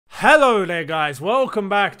Hello there guys, welcome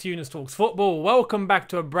back to Younes Talks Football, welcome back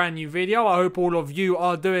to a brand new video. I hope all of you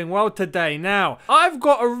are doing well today. Now, I've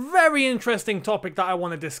got a very interesting topic that I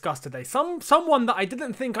want to discuss today. Someone that I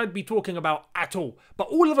didn't think I'd be talking about at all, but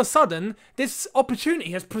all of a sudden, this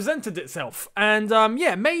opportunity has presented itself. And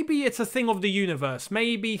yeah, maybe it's a thing of the universe,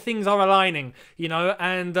 maybe things are aligning, you know,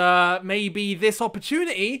 and maybe this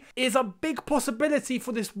opportunity is a big possibility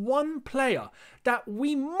for this one player that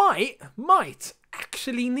we might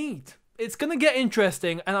actually need. It's going to get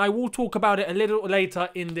interesting and I will talk about it a little later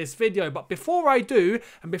in this video. But before I do,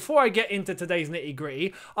 and before I get into today's nitty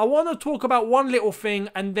gritty, I want to talk about one little thing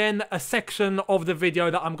and then a section of the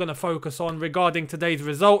video that I'm going to focus on regarding today's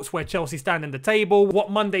results, where Chelsea stand in the table,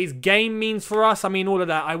 what Monday's game means for us. I mean, all of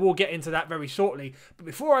that. I will get into that very shortly. But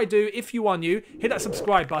before I do, if you are new, hit that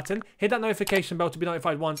subscribe button, hit that notification bell to be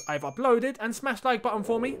notified once I've uploaded, and smash the like button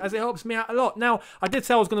for me as it helps me out a lot. Now, I did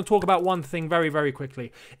say I was going to talk about one thing very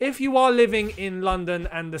quickly. If you are living in London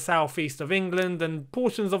and the southeast of England and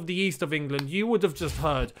portions of the east of England, you would have just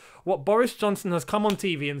heard what Boris Johnson has come on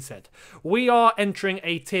TV and said. We are entering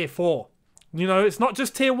a tier 4. You know, it's not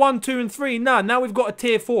just tier 1, 2 and 3. Nah, now we've got a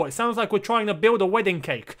tier 4. It sounds like we're trying to build a wedding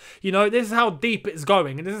cake. You know, this is how deep it's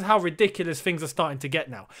going. And this is how ridiculous things are starting to get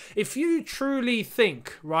now. If you truly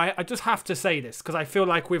think, right, I just have to say this because I feel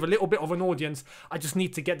like with a little bit of an audience, I just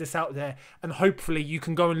need to get this out there. And hopefully you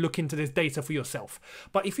can go and look into this data for yourself.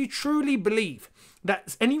 But if you truly believe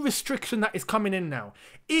that any restriction that is coming in now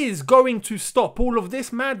is going to stop all of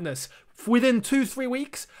this madness within 2-3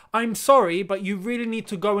 weeks, I'm sorry, but you really need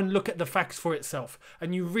to go and look at the facts for itself.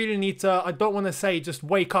 And you really need to, I don't want to say just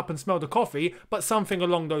wake up and smell the coffee, but something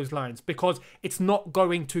along those lines, because it's not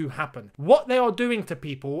going to happen. What they are doing to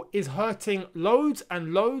people is hurting loads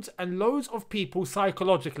and loads and loads of people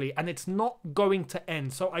psychologically, and it's not going to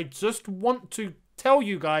end. So I just want to tell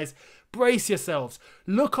you guys, brace yourselves,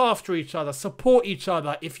 look after each other, support each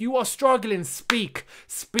other. If you are struggling, speak.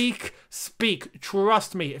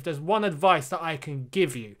 Trust me, if there's one advice that I can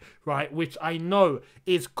give you, right, which I know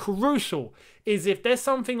is crucial, is if there's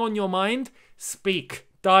something on your mind, speak.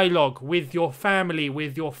 Dialogue with your family,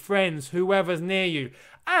 with your friends, whoever's near you,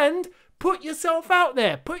 and put yourself out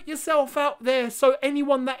there. Put yourself out there so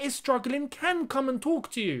anyone that is struggling can come and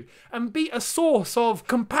talk to you and be a source of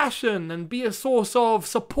compassion and be a source of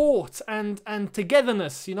support and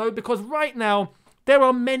togetherness, you know, because right now there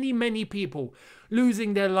are many people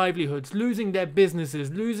losing their livelihoods, losing their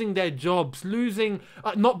businesses, losing their jobs, losing,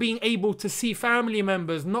 not being able to see family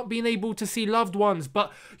members, not being able to see loved ones.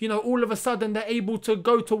 But, you know, all of a sudden they're able to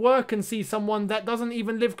go to work and see someone that doesn't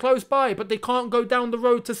even live close by, but they can't go down the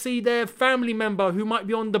road to see their family member who might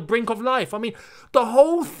be on the brink of life. I mean, the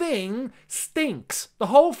whole thing stinks. The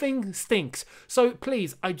whole thing stinks. So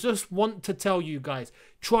please, I just want to tell you guys,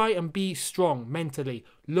 try and be strong mentally.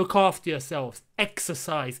 Look after yourselves.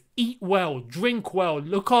 Exercise. Eat well. Drink well.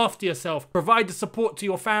 Look after yourself. Provide the support to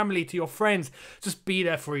your family, to your friends. Just be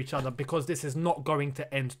there for each other, because this is not going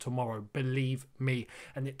to end tomorrow. Believe me.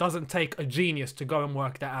 And it doesn't take a genius to go and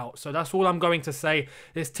work that out. So that's all I'm going to say.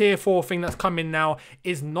 This tier 4 thing that's coming now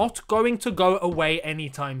is not going to go away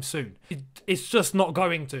anytime soon. It's just not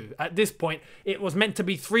going to. At this point, it was meant to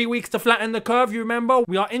be 3 weeks to flatten the curve. You remember?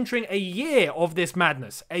 We are entering a year of this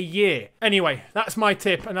madness. A year. Anyway, that's my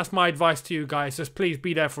tip and that's my advice to you guys. Just please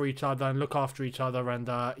be there for each other and look after each other, and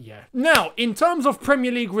yeah. Now, in terms of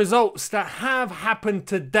Premier League results that have happened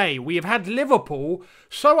today, we have had Liverpool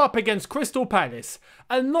show up against Crystal Palace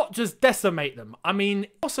and not just decimate them. I mean,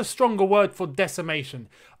 what's a stronger word for decimation?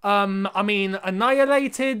 I mean,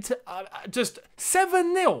 annihilated, just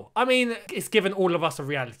 7-0. I mean, it's given all of us a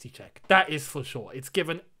reality check. That is for sure. It's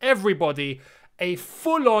given everybody a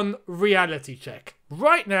full-on reality check.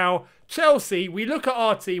 Right now, Chelsea, we look at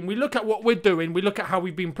our team, we look at what we're doing, we look at how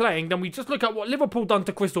we've been playing, then we just look at what Liverpool done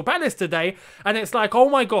to Crystal Palace today, and it's like, oh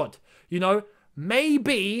my God, you know,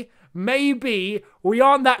 maybe we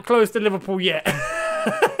aren't that close to Liverpool yet.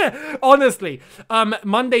 Honestly,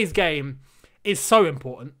 Monday's game is so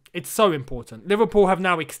important. It's so important. Liverpool have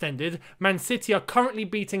now extended. Man City are currently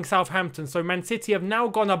beating Southampton, so Man City have now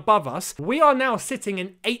gone above us. We are now sitting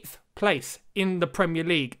in 8th place in the Premier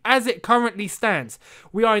League. As it currently stands,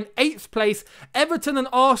 we are in 8th place. Everton and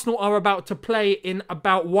Arsenal are about to play in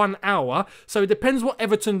about 1 hour, so it depends what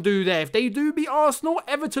Everton do there. If they do beat Arsenal,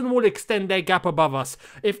 Everton will extend their gap above us.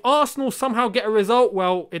 If Arsenal somehow get a result,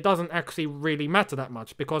 well, it doesn't actually really matter that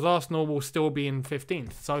much, because Arsenal will still be in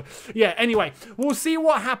 15th. So yeah, anyway, we'll see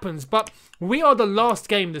what happens, but we are the last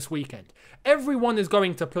game this weekend. Everyone is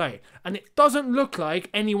going to play, and it doesn't look like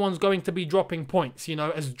anyone's going to be dropping points, you know,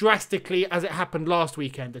 as drastically as as it happened last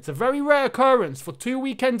weekend. It's a very rare occurrence for 2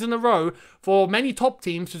 weekends in a row for many top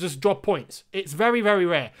teams to just drop points. It's very, very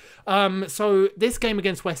rare. So this game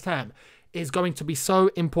against West Ham is going to be so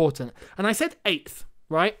important. And I said 8th,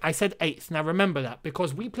 right? I said 8th. Now remember that,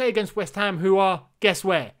 because we play against West Ham, who are, guess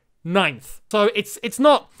where? 9th. So it's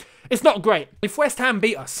not great. If West Ham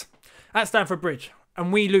beat us at Stamford Bridge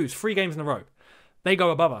and we lose 3 games in a row, they go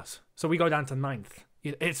above us. So we go down to 9th.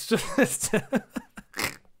 It's just...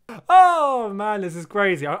 Oh man, this is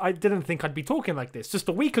crazy. I didn't think I'd be talking like this. Just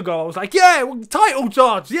a week ago, I was like, yeah, title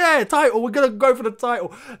charge. Yeah, title. We're going to go for the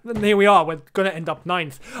title. And here we are. We're going to end up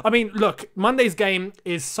 9th. I mean, look, Monday's game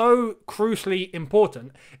is so crucially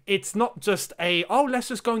important. It's not just let's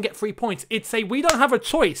just go and get 3 points. It's we don't have a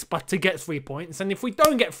choice but to get 3 points. And if we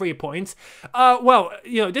don't get 3 points, well,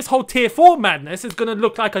 this whole tier 4 madness is going to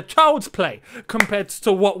look like a child's play compared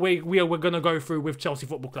to what we're going to go through with Chelsea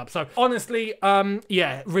Football Club. So honestly,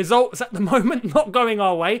 yeah, results at the moment not going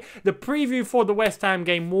our way. The preview for the West Ham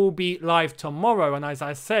game will be live tomorrow, and as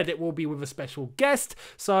I said, it will be with a special guest,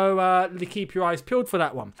 so keep your eyes peeled for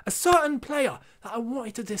that one. A certain player that I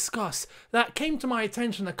wanted to discuss that came to my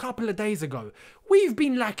attention a couple of days ago. We've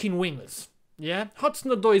been lacking wingers. Yeah,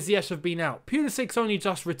 Hudson-Odoi, Ziyech have been out. Pulisic's only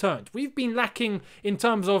just returned. We've been lacking in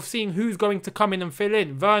terms of seeing who's going to come in and fill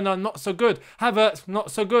in. Werner, not so good. Havertz,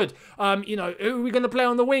 not so good. Who are we going to play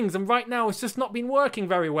on the wings? And right now, it's just not been working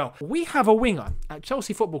very well. We have a winger at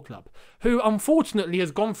Chelsea Football Club who unfortunately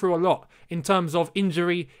has gone through a lot in terms of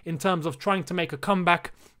injury, in terms of trying to make a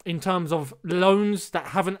comeback, in terms of loans that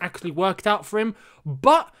haven't actually worked out for him.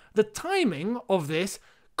 But the timing of this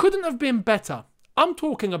couldn't have been better. I'm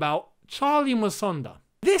talking about Charly Musonda.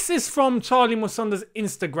 This is from Charly Musonda's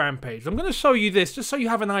Instagram page. I'm going to show you this just so you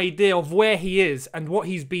have an idea of where he is and what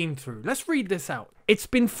he's been through. Let's read this out. It's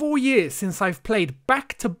been 4 years since I've played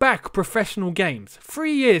back-to-back professional games.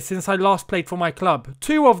 3 years since I last played for my club.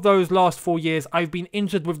 2 of those last 4 years I've been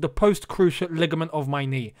injured with the post-cruciate ligament of my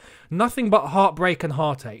knee. Nothing but heartbreak and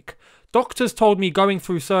heartache. Doctors told me going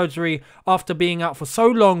through surgery after being out for so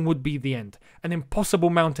long would be the end. An impossible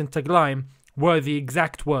mountain to climb were the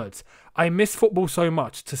exact words. I miss football so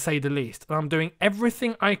much, to say the least, and I'm doing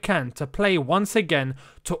everything I can to play once again.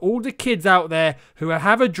 To all the kids out there who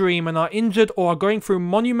have a dream and are injured or are going through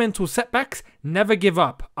monumental setbacks, never give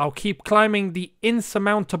up. I'll keep climbing the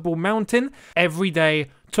insurmountable mountain every day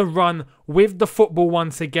to run with the football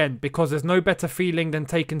once again, because there's no better feeling than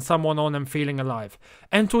taking someone on and feeling alive.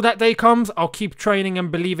 Until that day comes, I'll keep training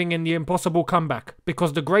and believing in the impossible comeback,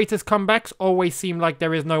 because the greatest comebacks always seem like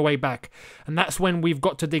there is no way back. And that's when we've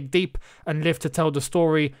got to dig deep and live to tell the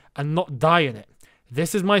story and not die in it.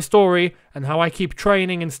 This is my story and how I keep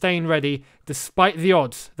training and staying ready despite the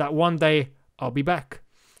odds that one day I'll be back.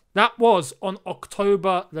 That was on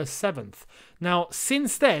October the 7th. Now,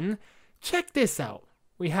 since then, check this out.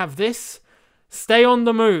 We have this. Stay on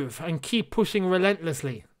the move and keep pushing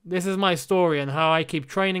relentlessly. This is my story and how I keep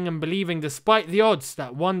training and believing despite the odds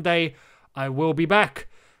that one day I will be back.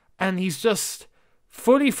 And he's just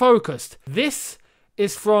fully focused. This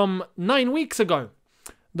is from 9 weeks ago.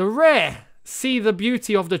 The rare see the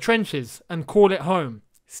beauty of the trenches and call it home.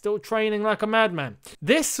 Still training like a madman.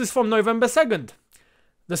 This is from November 2nd.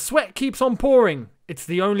 The sweat keeps on pouring. It's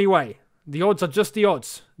the only way. The odds are just the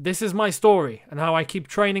odds. This is my story and how I keep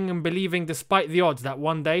training and believing despite the odds that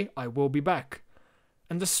one day I will be back.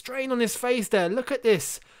 And the strain on his face there, look at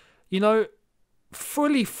this.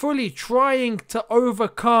 Fully trying to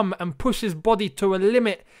overcome and push his body to a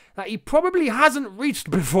limit that he probably hasn't reached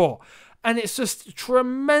before. And it's just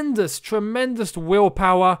tremendous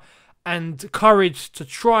willpower and courage to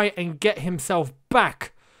try and get himself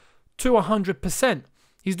back to 100%.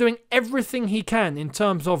 He's doing everything he can in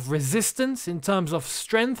terms of resistance, in terms of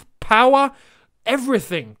strength, power,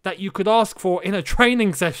 everything that you could ask for in a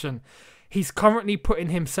training session. He's currently putting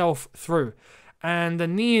himself through. And the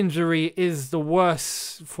knee injury is the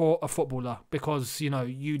worst for a footballer because,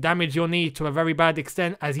 you damage your knee to a very bad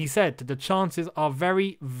extent. As he said, the chances are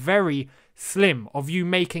very, very slim of you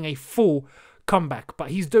making a full comeback.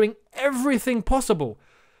 But he's doing everything possible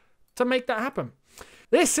to make that happen.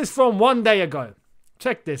 This is from 1 day ago.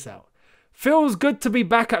 Check this out. Feels good to be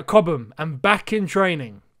back at Cobham and back in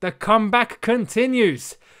training. The comeback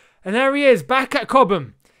continues. And there he is, back at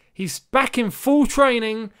Cobham. He's back in full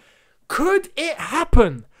training. Could it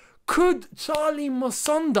happen? Could Charly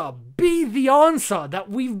Musonda be the answer that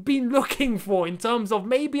we've been looking for in terms of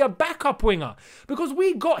maybe a backup winger? Because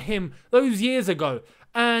we got him those years ago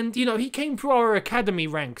And, you know, he came through our academy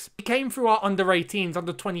ranks. He came through our under-18s,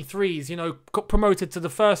 under-23s, you know, got promoted to the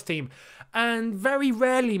first team. And very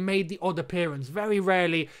rarely made the odd appearance. Very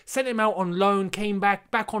rarely. Sent him out on loan, came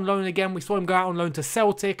back on loan again. We saw him go out on loan to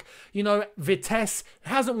Celtic. You know, Vitesse.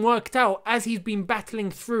 Hasn't worked out as he's been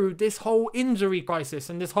battling through this whole injury crisis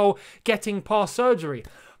and this whole getting past surgery.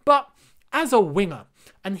 But as a winger,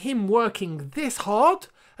 and him working this hard,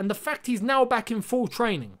 and the fact he's now back in full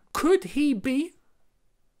training, could he be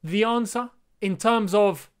the answer in terms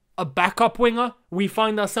of a backup winger? We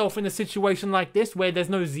find ourselves in a situation like this where there's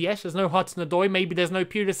no Ziyech, there's no Hudson-Odoi, maybe there's no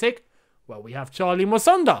Pulisic. Well, we have Charly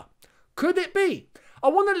Musonda. Could it be? I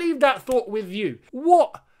want to leave that thought with you.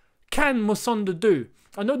 What can Musonda do?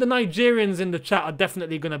 I know the Nigerians in the chat are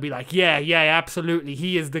definitely going to be like, yeah, absolutely.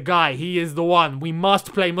 He is the guy. He is the one. We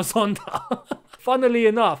must play Musonda. Funnily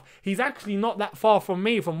enough, he's actually not that far from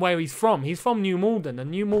me, from where he's from. He's from New Malden,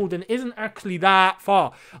 and New Malden isn't actually that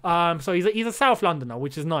far. So he's a South Londoner,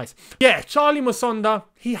 which is nice. Yeah, Charly Musonda,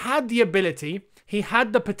 he had the ability. He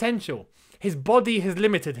had the potential. His body has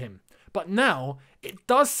limited him. But now, it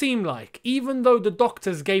does seem like, even though the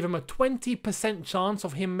doctors gave him a 20% chance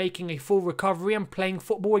of him making a full recovery and playing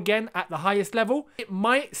football again at the highest level, it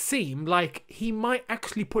might seem like he might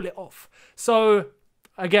actually pull it off. So,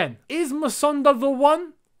 again, is Musonda the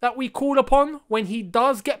one that we call upon when he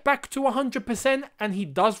does get back to 100% and he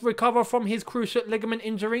does recover from his cruciate ligament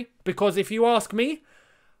injury? Because if you ask me,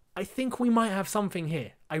 I think we might have something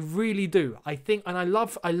here. I really do. I think, and I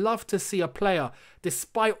love to see a player,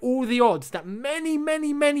 despite all the odds that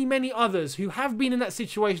many others who have been in that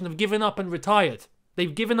situation have given up and retired.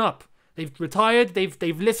 They've given up. They've retired.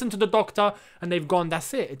 They've listened to the doctor and they've gone,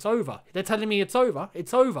 that's it. It's over. They're telling me it's over.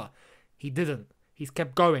 It's over. He didn't. He's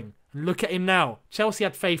kept going. And look at him now. Chelsea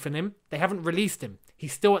had faith in him. They haven't released him.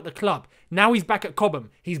 He's still at the club. Now he's back at Cobham.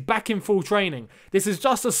 He's back in full training. This is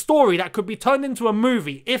just a story that could be turned into a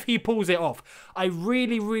movie if he pulls it off. I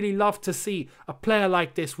really love to see a player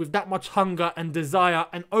like this with that much hunger and desire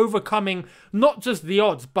and overcoming not just the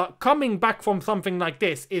odds, but coming back from something like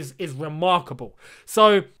this is remarkable.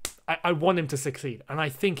 So I want him to succeed, and I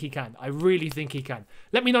think he can. I really think he can.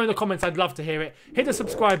 Let me know in the comments. I'd love to hear it. Hit the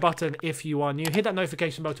subscribe button if you are new. Hit that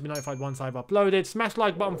notification bell to be notified once I've uploaded. Smash the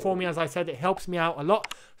like button for me. As I said, it helps me out a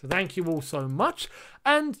lot. So thank you all so much.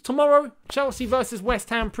 And tomorrow, Chelsea versus West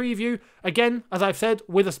Ham preview. Again, as I've said,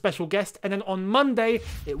 with a special guest. And then on Monday,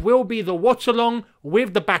 it will be the watch-along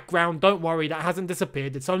with the background. Don't worry, that hasn't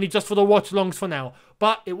disappeared. It's only just for the watch-alongs for now.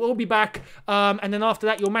 But it will be back. And then after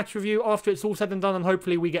that, your match review after it's all said and done. And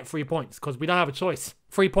hopefully we get 3 points, because we don't have a choice.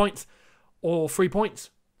 3 points or 3 points.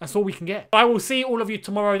 That's all we can get. I will see all of you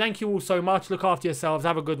tomorrow. Thank you all so much. Look after yourselves.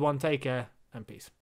 Have a good one. Take care and peace.